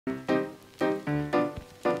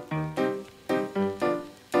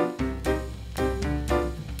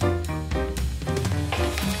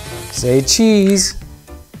Say cheese!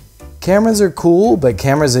 Cameras are cool, but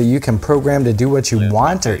cameras that you can program to do what you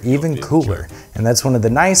want are even cooler. And that's one of the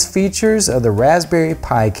nice features of the Raspberry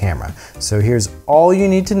Pi camera. So here's all you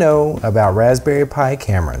need to know about Raspberry Pi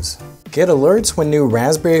cameras. Get alerts when new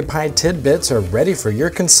Raspberry Pi tidbits are ready for your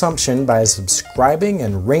consumption by subscribing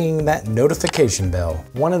and ringing that notification bell.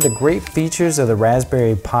 One of the great features of the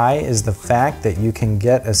Raspberry Pi is the fact that you can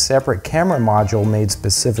get a separate camera module made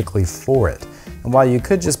specifically for it. And while you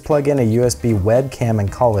could just plug in a USB webcam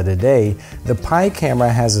and call it a day, the Pi camera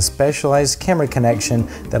has a specialized camera connection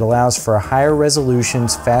that allows for higher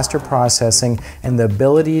resolutions, faster processing, and the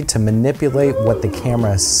ability to manipulate what the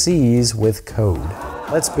camera sees with code.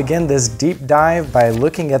 Let's begin this deep dive by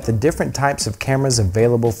looking at the different types of cameras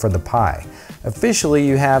available for the Pi. Officially,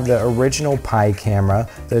 you have the original Pi camera,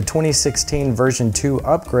 the 2016 version 2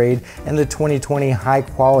 upgrade, and the 2020 high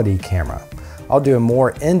quality camera. I'll do a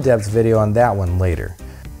more in-depth video on that one later.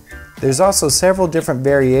 There's also several different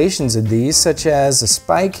variations of these, such as a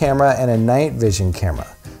spy camera and a night vision camera.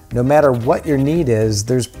 No matter what your need is,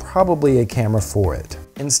 there's probably a camera for it.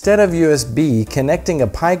 Instead of USB, connecting a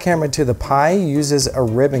Pi camera to the Pi uses a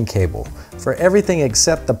ribbon cable. For everything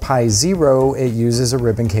except the Pi Zero, it uses a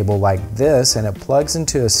ribbon cable like this, and it plugs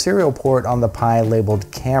into a serial port on the Pi labeled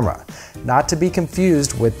camera, not to be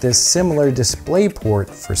confused with this similar display port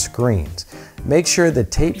for screens. Make sure the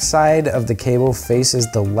tape side of the cable faces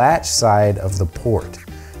the latch side of the port.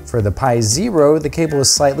 For the Pi Zero, the cable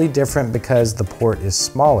is slightly different because the port is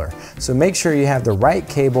smaller, so make sure you have the right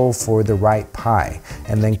cable for the right Pi,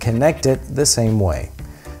 and then connect it the same way.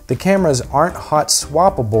 The cameras aren't hot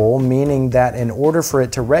swappable, meaning that in order for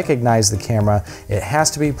it to recognize the camera, it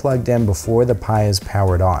has to be plugged in before the Pi is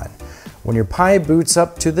powered on. When your Pi boots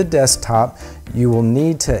up to the desktop, you will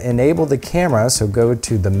need to enable the camera, so go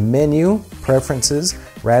to the menu, Preferences,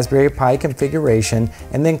 Raspberry Pi Configuration,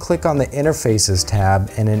 and then click on the Interfaces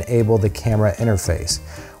tab and enable the camera interface.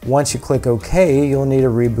 Once you click OK, you'll need to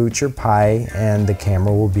reboot your Pi and the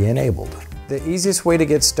camera will be enabled. The easiest way to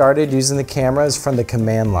get started using the camera is from the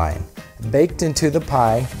command line. Baked into the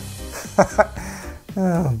Pi,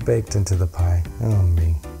 baked into the Pi, oh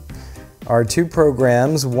me. Are two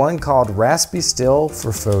programs, one called Rasperry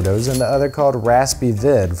for photos and the other called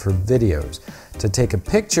Rasperry for videos. To take a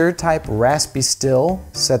picture, type Rasperry,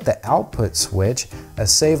 set the output switch, a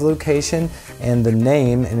save location, and the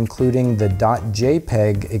name including the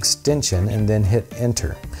 .jpeg extension, and then hit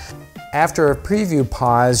enter. After a preview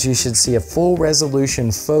pause, you should see a full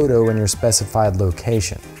resolution photo in your specified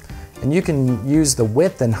location. And you can use the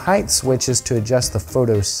width and height switches to adjust the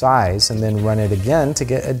photo size and then run it again to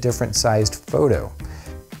get a different sized photo.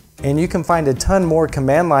 And you can find a ton more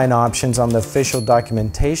command line options on the official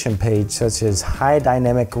documentation page, such as high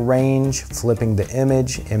dynamic range, flipping the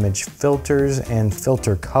image, image filters, and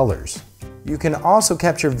filter colors. You can also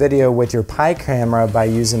capture video with your Pi camera by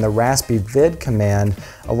using the Rasperry command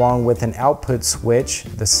along with an output switch,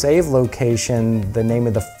 the save location, the name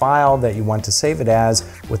of the file that you want to save it as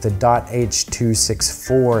with the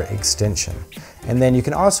 .h264 extension. And then you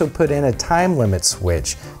can also put in a time limit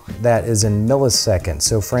switch that is in milliseconds.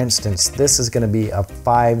 So for instance, this is going to be a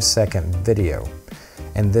 5-second video.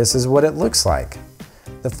 And this is what it looks like.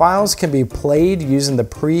 The files can be played using the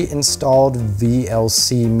pre-installed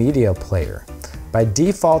VLC media player. By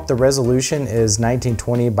default, the resolution is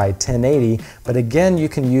 1920 by 1080, but again, you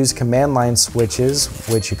can use command line switches,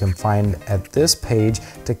 which you can find at this page,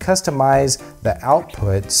 to customize the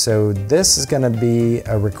output. So this is going to be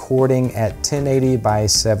a recording at 1080 by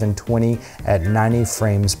 720 at 90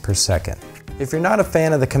 frames per second. If you're not a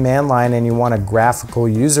fan of the command line and you want a graphical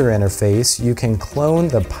user interface, you can clone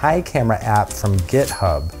the Pi Camera app from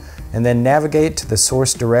GitHub and then navigate to the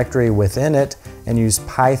source directory within it and use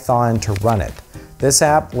Python to run it. This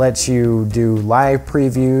app lets you do live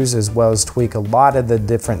previews as well as tweak a lot of the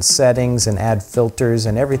different settings and add filters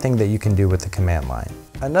and everything that you can do with the command line.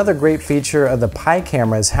 Another great feature of the Pi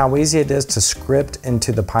Camera is how easy it is to script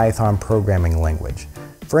into the Python programming language.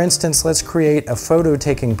 For instance, let's create a photo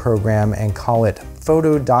taking program and call it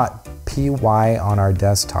photo.py on our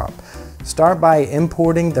desktop. Start by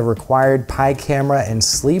importing the required Pi Camera and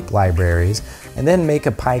Sleep libraries, and then make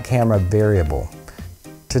a Pi Camera variable.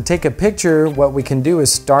 To take a picture, what we can do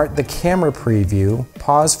is start the camera preview,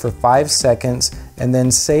 pause for 5 seconds, and then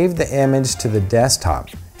save the image to the desktop,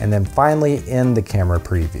 and then finally end the camera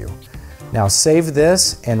preview. Now save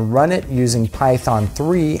this and run it using Python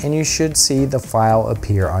 3 and you should see the file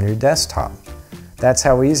appear on your desktop. That's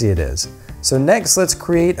how easy it is. So next, let's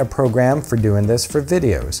create a program for doing this for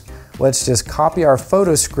videos. Let's just copy our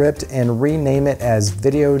photo script and rename it as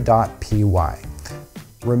video.py.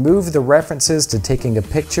 remove the references to taking a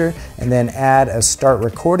picture, and then add a start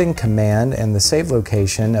recording command and the save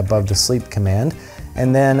location above the sleep command,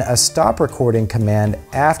 and then a stop recording command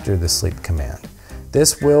after the sleep command.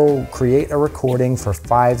 This will create a recording for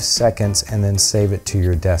 5 seconds and then save it to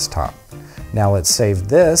your desktop. Now let's save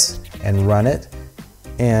this and run it.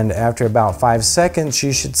 And after about 5 seconds,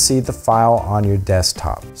 you should see the file on your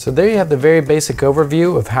desktop. So there you have the very basic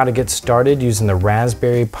overview of how to get started using the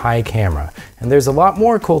Raspberry Pi camera. And there's a lot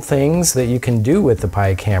more cool things that you can do with the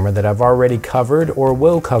Pi camera that I've already covered or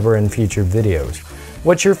will cover in future videos.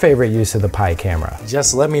 What's your favorite use of the Pi camera?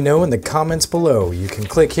 Just let me know in the comments below. You can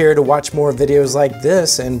click here to watch more videos like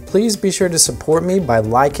this, and please be sure to support me by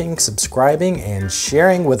liking, subscribing, and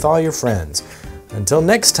sharing with all your friends. Until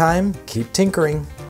next time, keep tinkering.